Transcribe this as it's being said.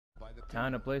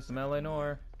Time to play some LA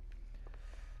Noire.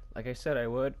 Like I said I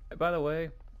would. By the way,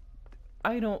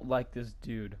 I don't like this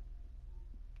dude.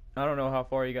 I don't know how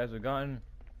far you guys have gotten,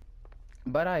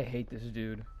 but I hate this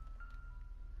dude.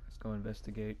 Let's go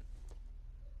investigate.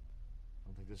 I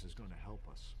don't think this is going to help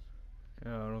us.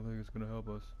 Yeah, I don't think it's gonna help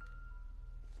us.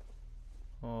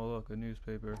 Oh, look, a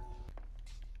newspaper.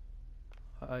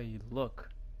 I look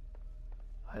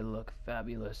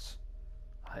fabulous.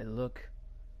 I look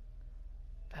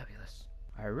fabulous.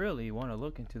 I really want to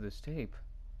look into this tape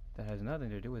that has nothing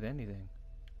to do with anything.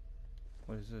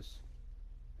 What is this?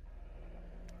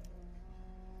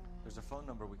 There's a phone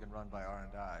number we can run by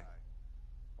R&I.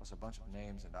 Plus a bunch of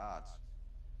names and odds.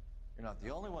 You're not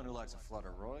the only one who likes a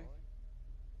flutter, Roy.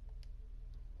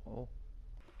 Oh.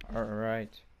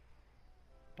 Alright.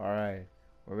 Alright.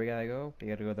 Where we gotta go? We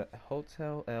gotta go to the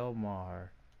Hotel El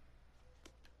Mar.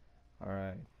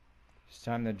 Alright. It's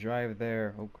time to drive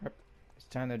there. Oh crap. It's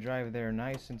time to drive there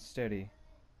nice and steady.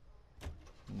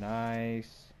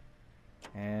 Nice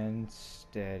and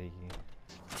steady.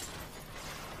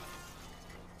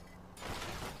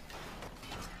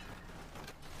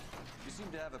 You seem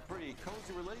to have a pretty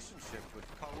cozy relationship with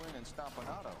Cohen and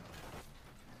Stompanato.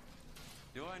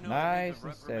 Do I know Nice the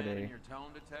and steady. in your tone,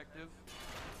 detective?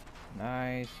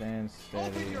 Nice and steady.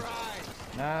 Open your eyes!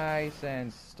 Nice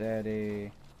and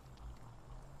steady.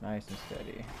 Nice and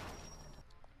steady.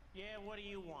 Yeah, what do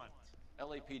you want?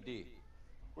 LAPD.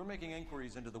 We're making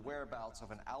inquiries into the whereabouts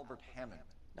of an Albert Hammond.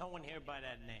 No one here by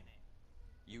that name.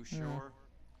 You sure?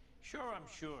 Sure, I'm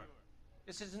sure.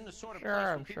 This isn't the sort of Sure, place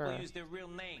where I'm people sure. use their real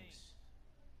names.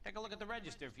 Take a look at the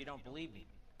register if you don't believe me.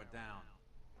 Put down.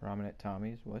 Prominent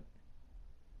Tommies, what?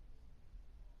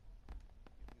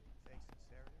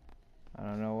 I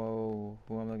don't know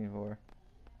who I'm looking for.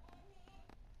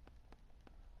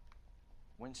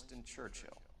 Winston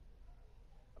Churchill.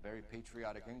 A very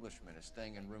patriotic Englishman is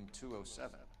staying in room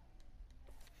 207.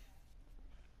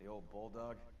 The old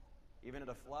bulldog. Even at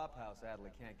a flop house, Adley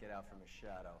can't get out from his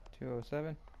shadow.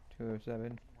 207?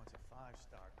 207. Wants a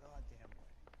 5-star, goddamn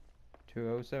way.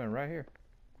 207, right here.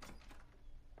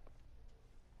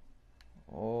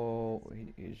 Oh,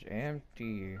 he is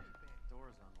empty.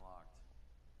 Door's unlocked.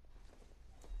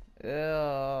 Ew.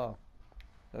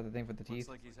 Is that the thing for the teeth? Looks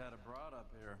like he's had a broad up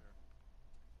here.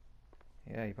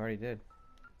 Yeah, he probably did.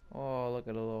 Oh, look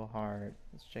at a little heart.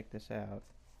 Let's check this out.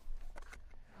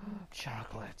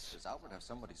 Chocolates. Does Albert have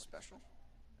somebody special?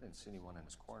 I didn't see anyone in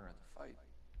his corner at the fight.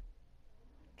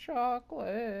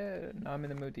 Chocolate. Now I'm in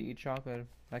the mood to eat chocolate.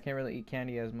 I can't really eat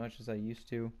candy as much as I used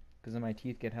to because then my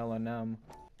teeth get hella numb.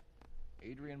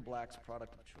 Adrian Black's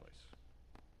product of choice.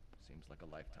 Seems like a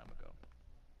lifetime ago.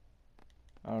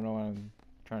 I don't know what I'm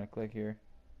trying to click here.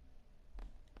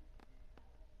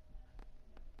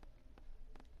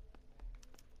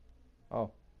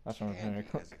 Oh, that's what I'm trying to Candy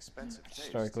click. has expensive taste.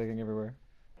 Start clicking everywhere.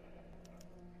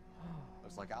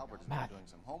 Looks like Albert's Math. been doing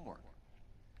some homework.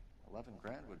 11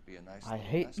 grand would be a nice I little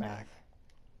hate nest egg. math.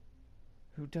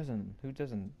 Who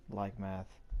doesn't like math?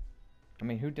 I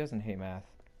mean, who doesn't hate math?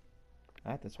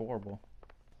 That is horrible.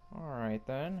 Alright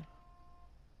then.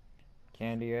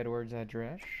 Candy Edwards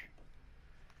address.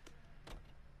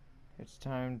 It's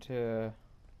time to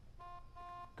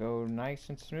go nice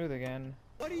and smooth again.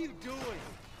 What are you doing?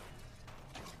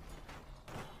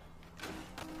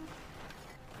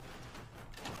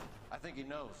 I think he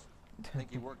knows. I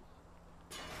think he worked.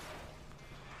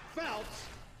 Phelps!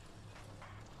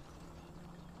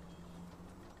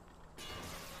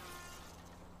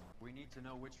 We need to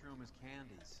know which room is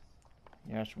Candy's.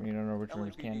 Yes, we don't know which room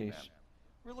is LAPD, Candy's. ma'am.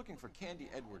 We're looking for Candy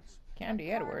Edwards.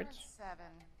 Candy Edwards? Apartment 7.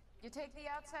 You take the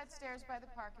outside stairs by the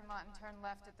parking lot and turn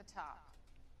left at the top.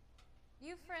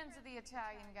 You friends of the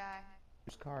Italian guy?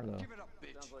 Who's Carlo? Give it up,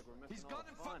 bitch. Sounds like we're He's missing all gone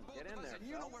and the fun. fucked both Get in of us, there, and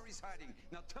you know Phelps. where he's hiding.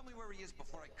 Now tell me where he is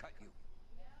before I cut you.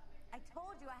 I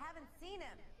told you I haven't seen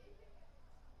him.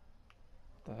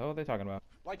 What the hell are they talking about?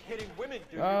 Like hitting women,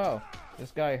 dude. Oh,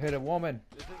 this guy hit a woman.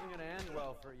 This isn't gonna end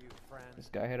well for you, friend. This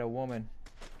guy hit a woman.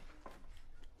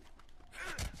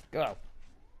 Go.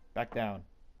 Back down.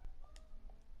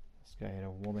 This guy hit a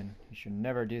woman. He should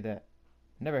never do that.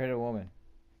 Never hit a woman.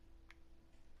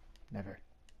 Never.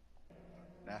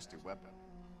 Nasty weapon.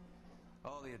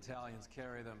 All the Italians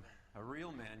carry them. A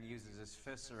real man uses his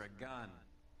fists or a gun.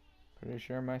 Pretty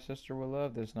sure my sister will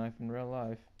love this knife in real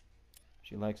life.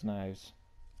 She likes knives.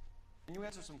 Can you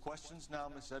answer some questions now,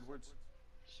 Miss Edwards?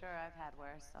 Sure, I've had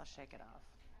worse. I'll shake it off.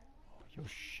 You'll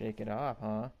shake it off,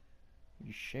 huh?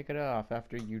 You shake it off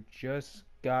after you just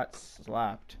got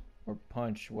slapped. Or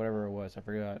punched, whatever it was. I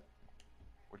forgot.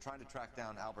 We're trying to track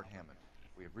down Albert Hammond.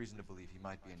 We have reason to believe he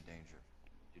might be in danger.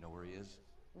 Do you know where he is?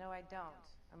 No, I don't.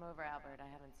 I'm over Albert.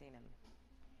 I haven't seen him.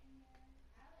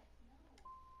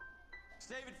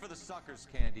 Save it for the suckers,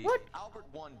 Candy. What? Albert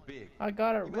won big. I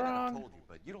got it He may not have wrong. told you,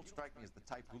 but you don't strike me as the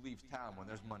type who leaves town when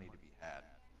there's money to be had.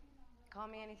 Call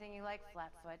me anything you like,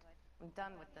 Flatfoot. I'm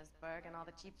done with this burg and all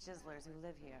the cheap chiselers who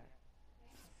live here.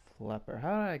 Flapper, how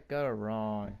did I got it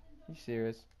wrong? You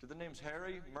serious? Do the names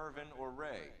Harry, Mervyn, or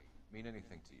Ray mean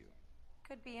anything to you?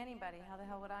 Could be anybody. How the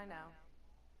hell would I know?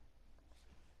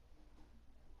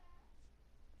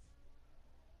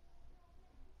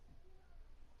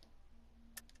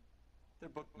 They're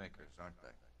bookmakers, aren't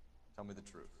they? Tell me the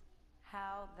truth.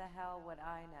 How the hell would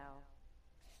I know?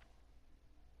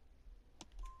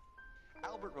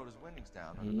 Albert wrote his winnings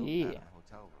down on a notepad in the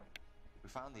hotel room. We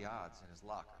found the odds in his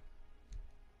locker.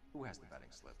 Who has the betting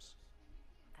slips?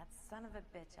 That son of a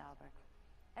bitch, Albert.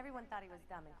 Everyone thought he was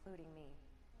dumb, including me.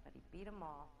 But he beat them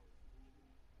all.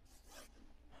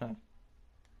 Huh.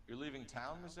 You're leaving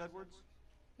town, Miss Edwards?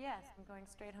 Yes, I'm going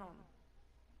straight home.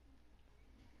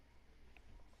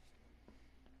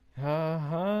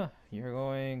 Uh-huh. You're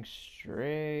going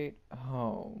straight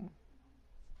home.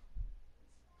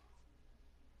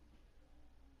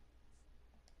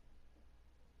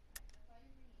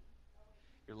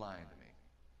 You're lying to me.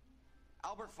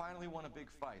 Albert finally won a big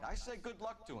fight. I say good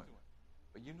luck to him.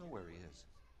 But you know where he is.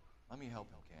 Let me help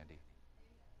him, Candy.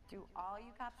 Do all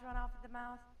you cops run off at the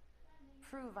mouth?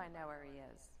 Prove I know where he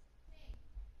is.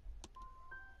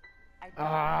 I don't know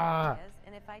where he is,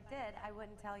 and if I did, I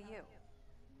wouldn't tell you.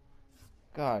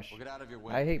 Gosh. Well, get out of your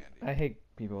way, I Candy. hate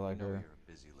people like I know her. you're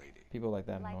a busy lady. People like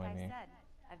that Like annoy I me. said,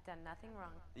 I've done nothing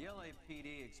wrong. The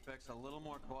LAPD expects a little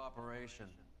more cooperation.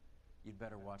 You'd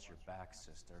better watch your back,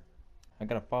 sister. I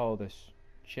gotta follow this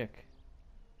chick.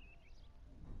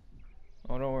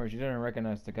 Oh, don't worry, she didn't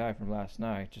recognize the guy from last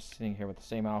night, just sitting here with the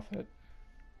same outfit.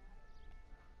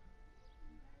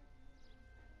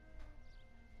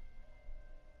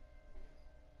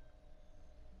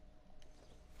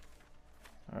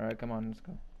 Alright, come on, let's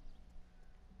go.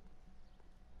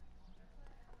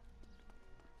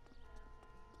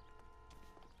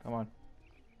 Come on.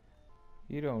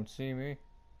 You don't see me.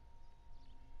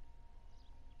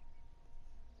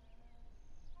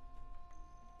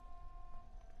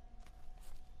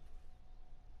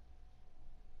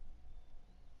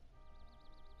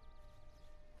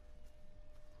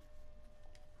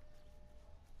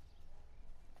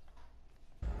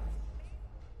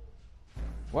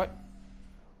 What?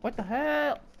 What the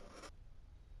hell?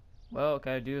 Well,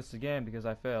 gotta do this again because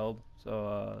I failed.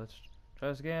 So, let's try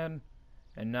this again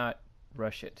and not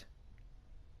rush it.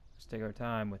 Let's take our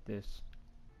time with this.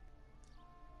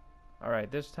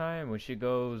 Alright, this time when she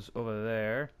goes over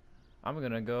there, I'm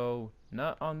gonna go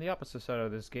not on the opposite side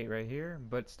of this gate right here,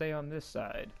 but stay on this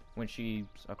side when she's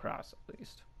across at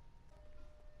least.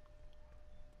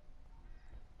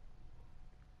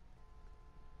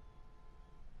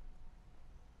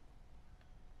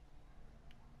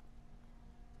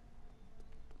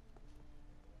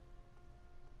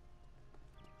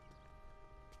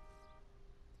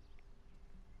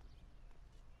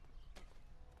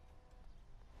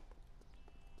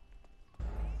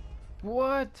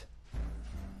 What?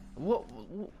 What?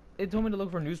 It told me to look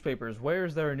for newspapers. Where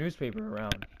is there a newspaper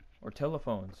around? Or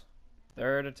telephones?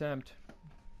 Third attempt.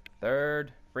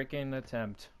 Third freaking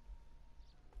attempt.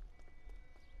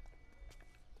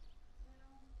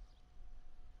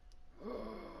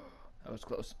 That was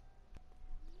close.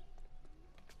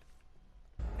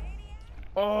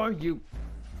 Oh, you.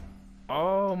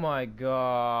 Oh my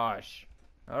gosh.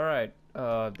 Alright.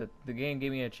 The game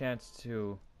gave me a chance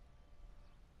to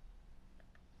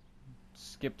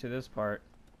skip to this part.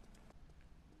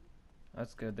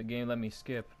 That's good. The game let me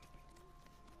skip.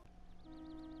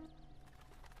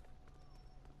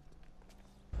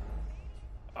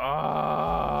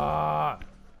 Ah,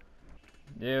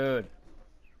 dude,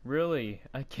 really?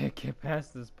 I can't get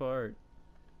past this part.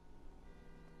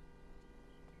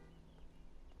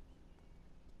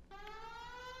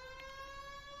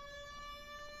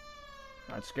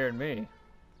 That scared me.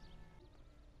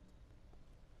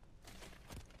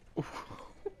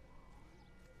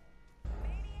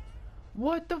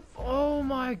 What the oh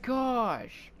my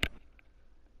gosh!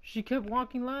 She kept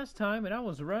walking last time and I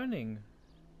was running.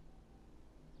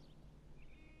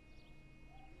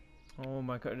 Oh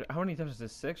my god, how many times is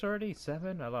this? 6 already?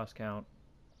 7? I lost count.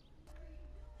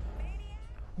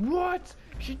 What?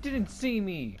 She didn't see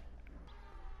me!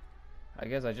 I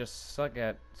guess I just suck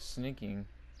at sneaking.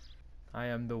 I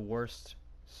am the worst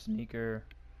sneaker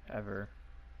ever.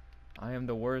 I am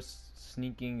the worst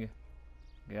sneaking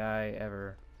guy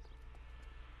ever.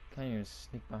 Can't even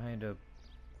sneak behind a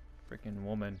freaking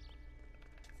woman.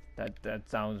 That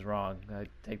sounds wrong. I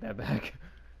take that back.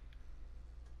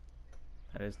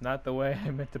 That is not the way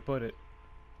I meant to put it.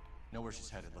 Know where she's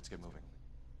headed. Let's get moving.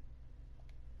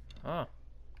 Huh.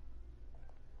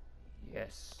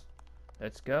 Yes.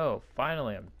 Let's go.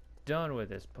 Finally, I'm done with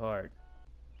this part.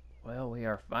 Well, we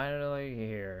are finally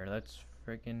here. Let's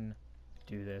freaking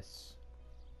do this.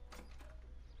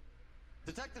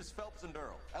 Detectives Phelps and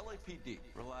Earl, LAPD.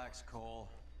 Relax, Cole.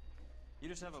 You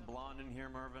just have a blonde in here,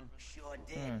 Mervyn? Sure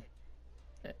did.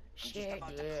 I'm just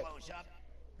about to close up.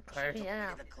 She took me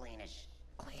to the cleaners.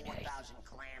 4,000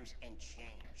 clams and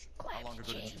change. How long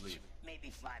ago did you leave?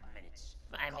 Maybe 5 minutes.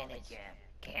 5 Call minutes. the cab.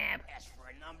 Cab. Ask for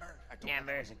a number. I told her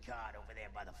there was a card over there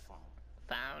by the phone.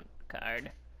 Found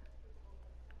card.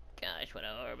 Gosh, what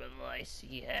a horrible voice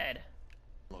he had.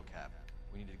 Low cab.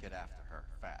 We need to get after her.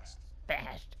 Fast.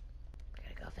 Fast. We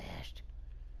gotta go fast.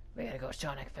 We gotta go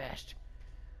Sonic fast.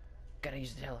 Gotta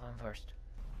use the telephone first.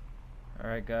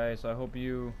 Alright guys, I hope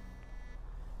you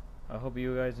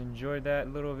guys enjoyed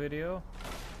that little video.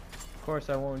 Of course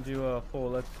I won't do a full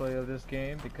let's play of this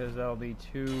game because that'll be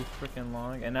too freaking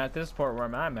long, and at this part where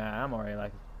I'm at, I'm already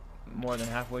like more than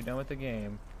halfway done with the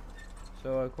game.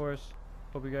 So of course,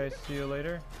 hope you guys see you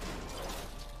later.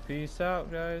 Peace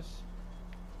out guys.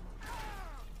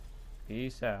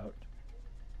 Peace out.